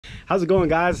How's it going,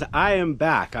 guys? I am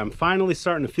back. I'm finally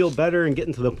starting to feel better and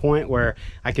getting to the point where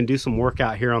I can do some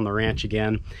workout here on the ranch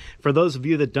again. For those of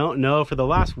you that don't know, for the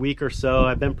last week or so,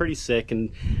 I've been pretty sick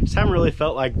and just haven't really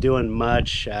felt like doing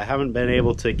much. I haven't been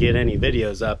able to get any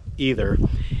videos up either,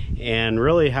 and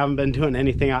really haven't been doing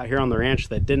anything out here on the ranch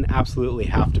that didn't absolutely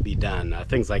have to be done.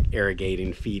 Things like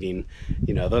irrigating, feeding,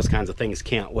 you know, those kinds of things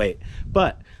can't wait.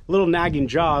 But little nagging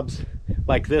jobs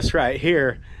like this right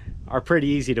here are pretty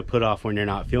easy to put off when you're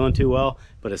not feeling too well,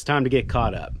 but it's time to get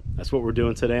caught up. That's what we're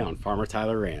doing today on Farmer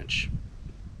Tyler Ranch.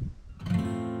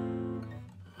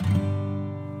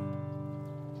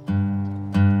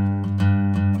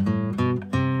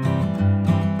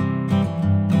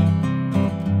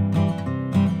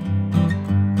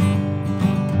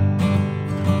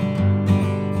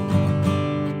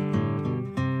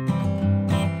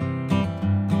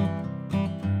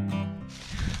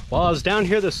 While I was down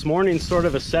here this morning sort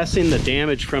of assessing the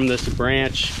damage from this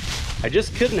branch, I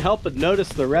just couldn't help but notice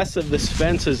the rest of this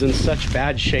fence is in such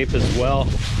bad shape as well.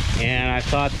 And I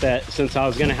thought that since I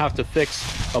was gonna have to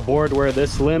fix a board where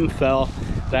this limb fell,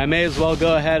 that I may as well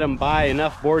go ahead and buy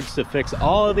enough boards to fix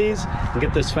all of these and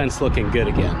get this fence looking good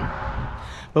again.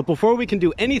 But before we can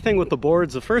do anything with the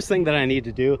boards, the first thing that I need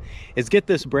to do is get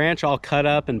this branch all cut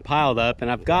up and piled up.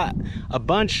 And I've got a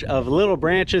bunch of little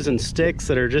branches and sticks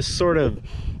that are just sort of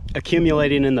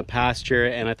accumulating in the pasture,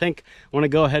 and I think I want to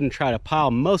go ahead and try to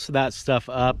pile most of that stuff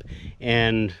up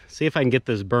and see if I can get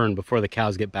this burned before the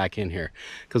cows get back in here.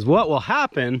 Because what will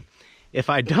happen if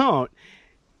I don't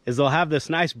is they'll have this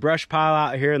nice brush pile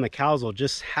out here and the cows will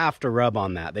just have to rub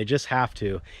on that. They just have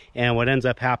to. And what ends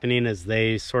up happening is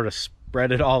they sort of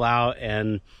spread it all out,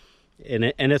 and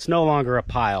it's no longer a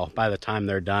pile by the time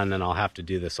they're done, and I'll have to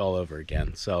do this all over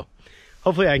again. So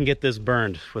hopefully I can get this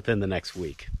burned within the next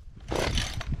week.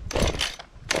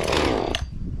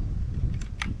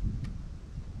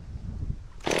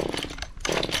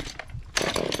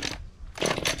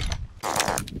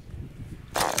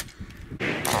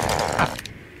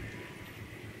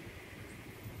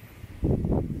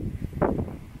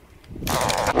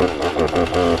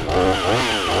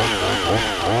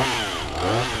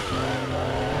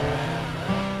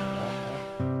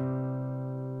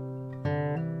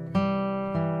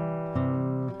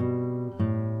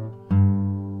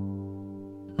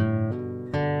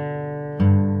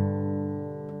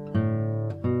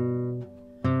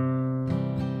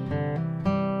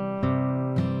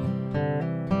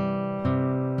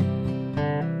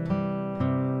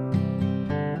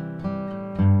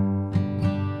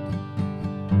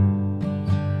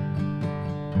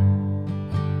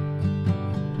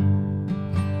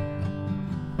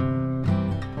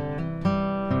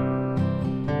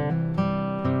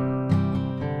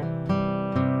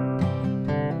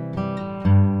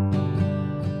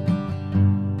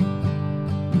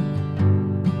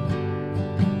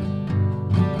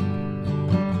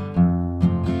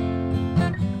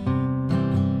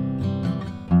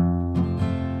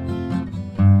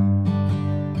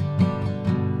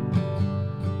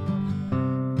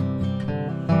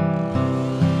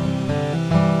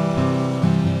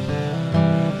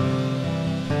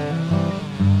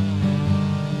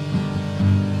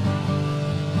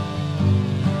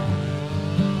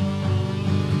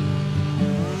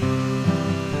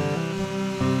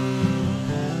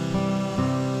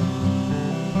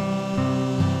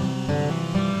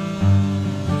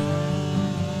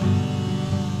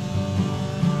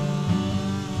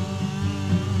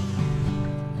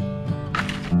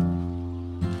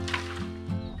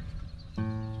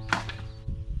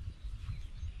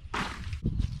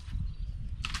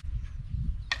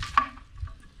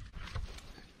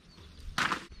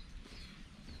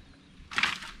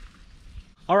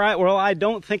 All right, well, I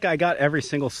don't think I got every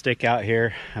single stick out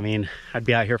here. I mean, I'd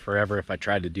be out here forever if I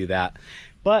tried to do that.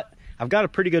 But I've got a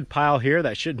pretty good pile here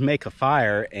that should make a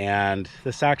fire, and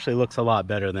this actually looks a lot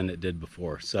better than it did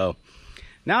before. So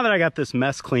now that I got this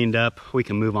mess cleaned up, we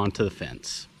can move on to the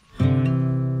fence.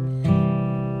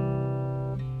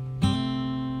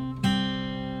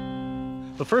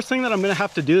 The first thing that I'm gonna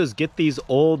have to do is get these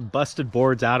old busted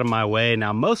boards out of my way.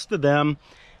 Now, most of them,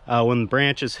 when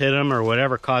branches hit them or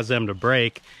whatever caused them to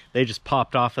break, they just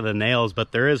popped off of the nails,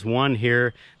 but there is one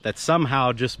here that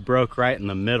somehow just broke right in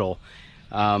the middle.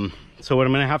 So what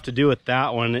I'm gonna have to do with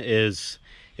that one is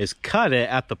cut it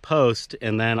at the post,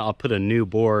 and then I'll put a new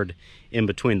board in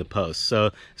between the posts.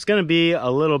 So it's gonna be a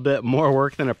little bit more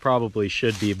work than it probably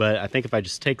should be, but I think if I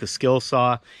just take the skill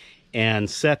saw and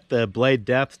set the blade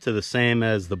depth to the same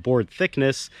as the board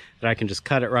thickness, that I can just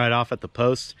cut it right off at the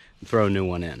post and throw a new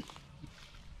one in.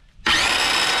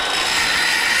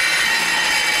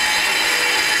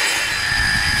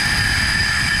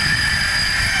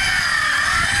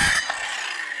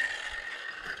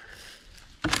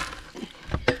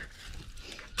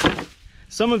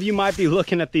 some of you might be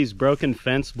looking at these broken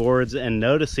fence boards and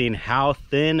noticing how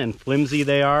thin and flimsy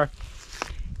they are.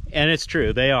 And it's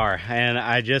true, they are. And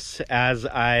I just, as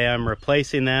I am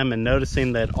replacing them and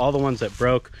noticing that all the ones that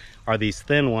broke are these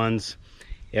thin ones,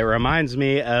 it reminds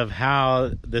me of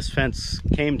how this fence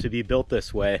came to be built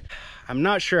this way. I'm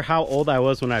not sure how old I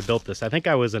was when I built this. I think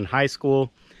I was in high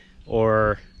school,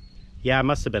 or yeah, I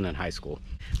must have been in high school.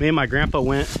 Me and my grandpa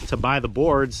went to buy the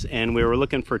boards and we were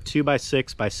looking for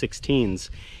 2x6 by 16s.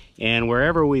 And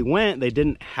wherever we went, they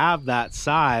didn't have that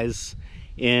size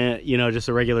in, you know, just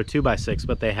a regular 2x6,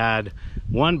 but they had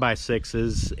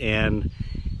 1x6s, and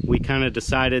we kind of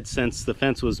decided, since the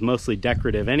fence was mostly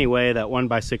decorative anyway, that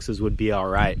 1x6s would be all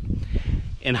right.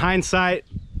 In hindsight,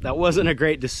 that wasn't a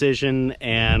great decision,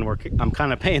 and I'm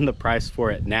kind of paying the price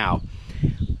for it now.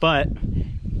 But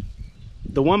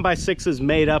the 1x6s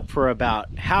made up for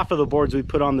about half of the boards we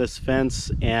put on this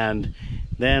fence, and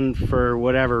then for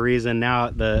whatever reason, now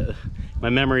my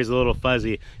memory is a little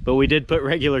fuzzy, but we did put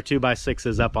regular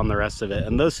 2x6s up on the rest of it,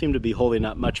 and those seem to be holding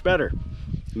up much better.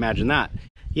 Imagine that.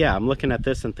 Yeah, I'm looking at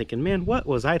this and thinking, man, what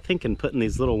was I thinking putting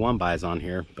these little 1xs on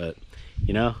here? But,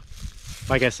 you know,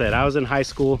 like I said, I was in high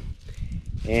school,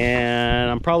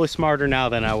 and I'm probably smarter now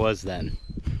than I was then.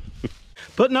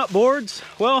 Putting up boards,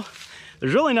 well,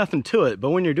 there's really nothing to it,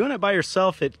 but when you're doing it by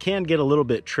yourself, it can get a little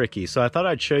bit tricky. So I thought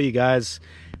I'd show you guys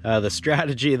the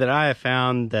strategy that I have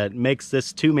found that makes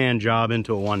this two-man job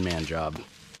into a one-man job.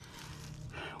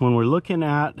 When we're looking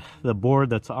at the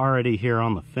board that's already here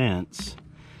on the fence,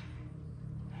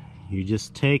 you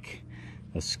just take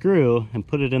a screw and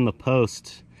put it in the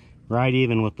post right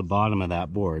even with the bottom of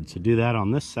that board. So do that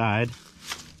on this side,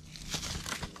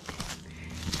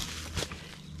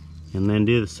 and then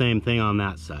do the same thing on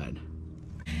that side.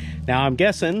 Now, I'm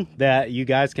guessing that you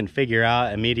guys can figure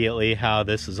out immediately how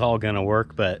this is all going to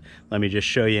work, but let me just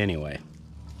show you anyway.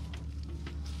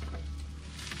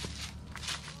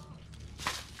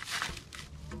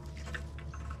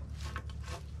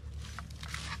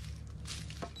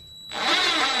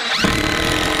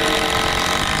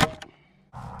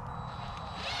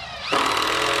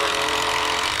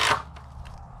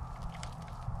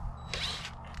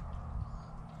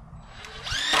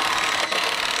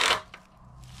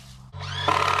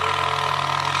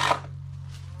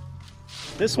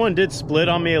 This one did split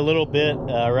on me a little bit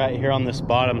right here on this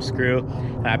bottom screw.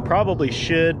 And I probably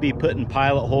should be putting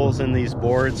pilot holes in these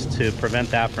boards to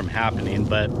prevent that from happening,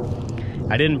 but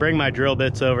I didn't bring my drill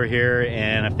bits over here,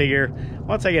 and I figure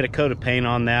once I get a coat of paint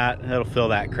on that, it'll fill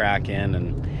that crack in.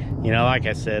 And you know, like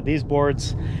I said, these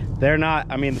boards, they're not,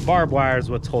 I mean, the barbed wire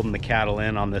is what's holding the cattle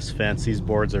in on this fence. These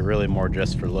boards are really more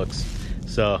just for looks.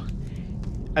 So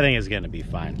I think it's gonna be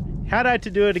fine. Had I to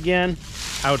do it again,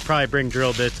 I would probably bring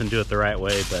drill bits and do it the right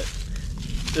way, but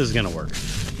this is gonna work.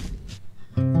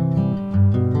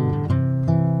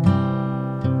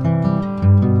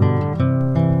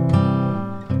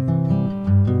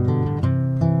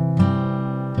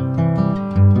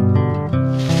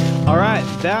 All right,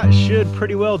 that should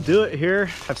pretty well do it here.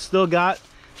 I've still got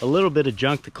a little bit of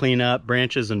junk to clean up,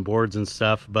 branches and boards and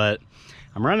stuff, but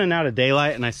I'm running out of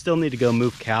daylight and I still need to go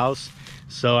move cows.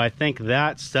 So I think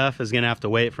that stuff is gonna have to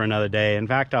wait for another day. In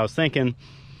fact, I was thinking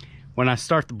when I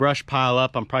start the brush pile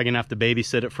up, I'm probably gonna have to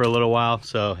babysit it for a little while.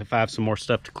 So if I have some more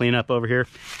stuff to clean up over here,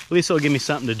 at least it'll give me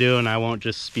something to do and I won't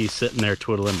just be sitting there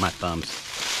twiddling my thumbs.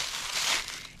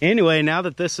 Anyway, now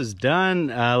that this is done,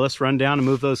 let's run down and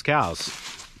move those cows.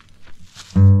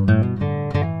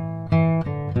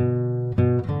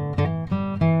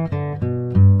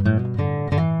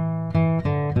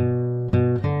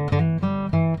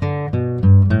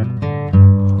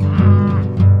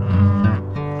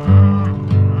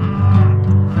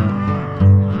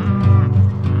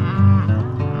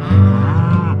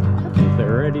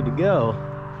 Go.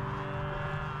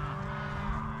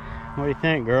 What do you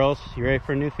think, girls? You ready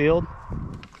for a new field?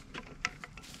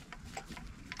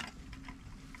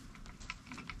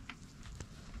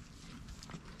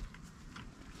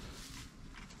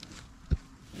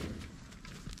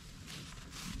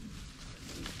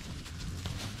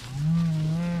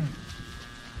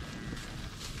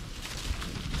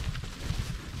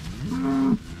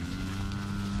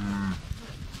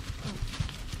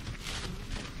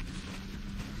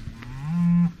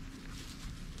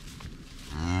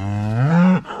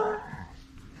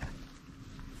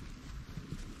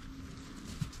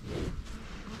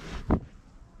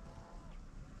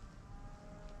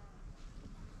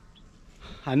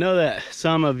 I know that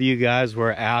some of you guys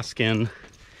were asking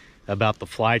about the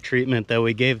fly treatment that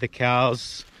we gave the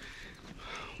cows.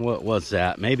 What was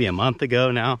that? Maybe a month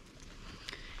ago now.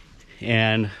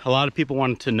 And a lot of people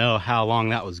wanted to know how long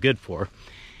that was good for.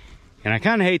 And I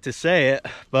kind of hate to say it,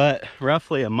 but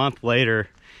roughly a month later,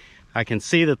 I can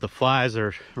see that the flies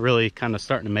are really kind of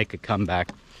starting to make a comeback.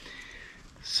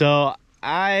 So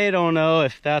I don't know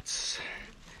if that's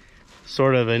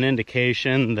sort of an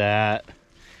indication that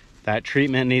that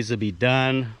treatment needs to be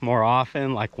done more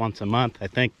often, like once a month. I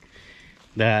think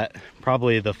that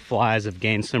probably the flies have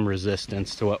gained some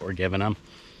resistance to what we're giving them.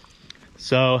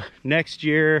 So next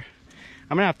year,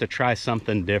 I'm gonna have to try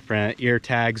something different. Ear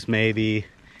tags maybe.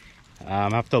 I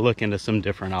have to look into some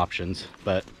different options,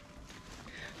 but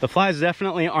the flies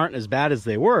definitely aren't as bad as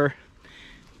they were,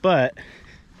 but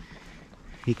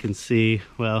you can see,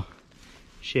 well,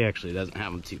 she actually doesn't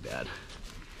have them too bad.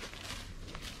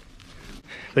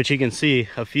 But you can see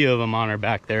a few of them on her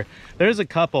back there. There's a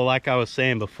couple, like I was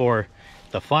saying before,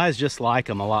 the flies just like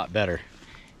them a lot better.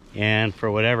 And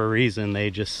for whatever reason, they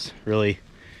just really,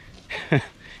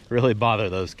 really bother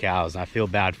those cows. I feel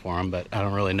bad for them, but I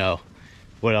don't really know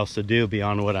what else to do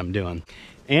beyond what I'm doing.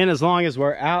 And as long as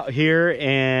we're out here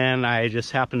and I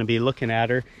just happen to be looking at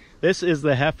her, this is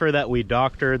the heifer that we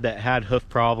doctored that had hoof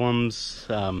problems,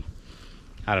 I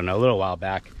don't know, a little while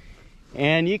back.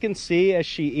 And you can see as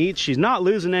she eats, she's not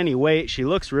losing any weight. She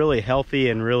looks really healthy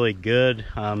and really good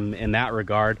in that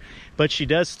regard, but she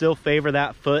does still favor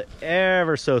that foot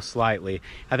ever so slightly.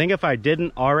 I think if I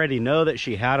didn't already know that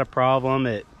she had a problem,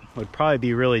 it would probably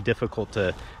be really difficult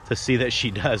to see that she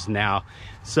does now.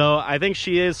 So I think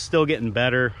she is still getting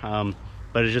better,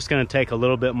 but it's just gonna take a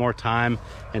little bit more time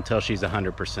until she's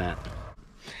 100%.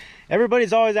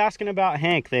 Everybody's always asking about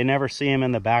Hank. They never see him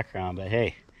in the background, but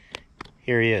hey,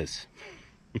 here he is.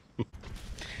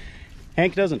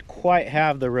 Hank doesn't quite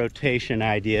have the rotation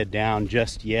idea down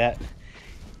just yet,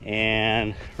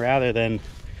 and rather than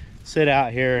sit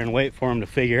out here and wait for him to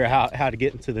figure out how to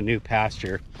get into the new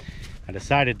pasture, I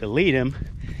decided to lead him,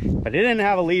 but I didn't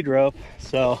have a lead rope,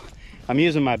 so I'm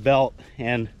using my belt.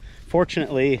 And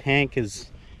fortunately, Hank is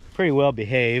pretty well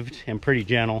behaved and pretty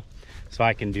gentle, so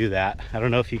I can do that. I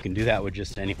don't know if you can do that with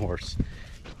just any horse,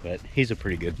 but he's a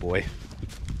pretty good boy.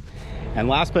 And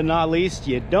last but not least,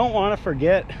 you don't want to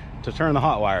forget to turn the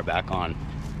hot wire back on.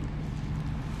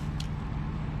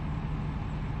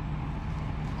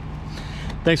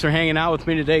 Thanks for hanging out with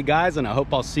me today, guys, and I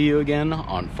hope I'll see you again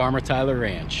on Farmer Tyler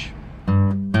Ranch.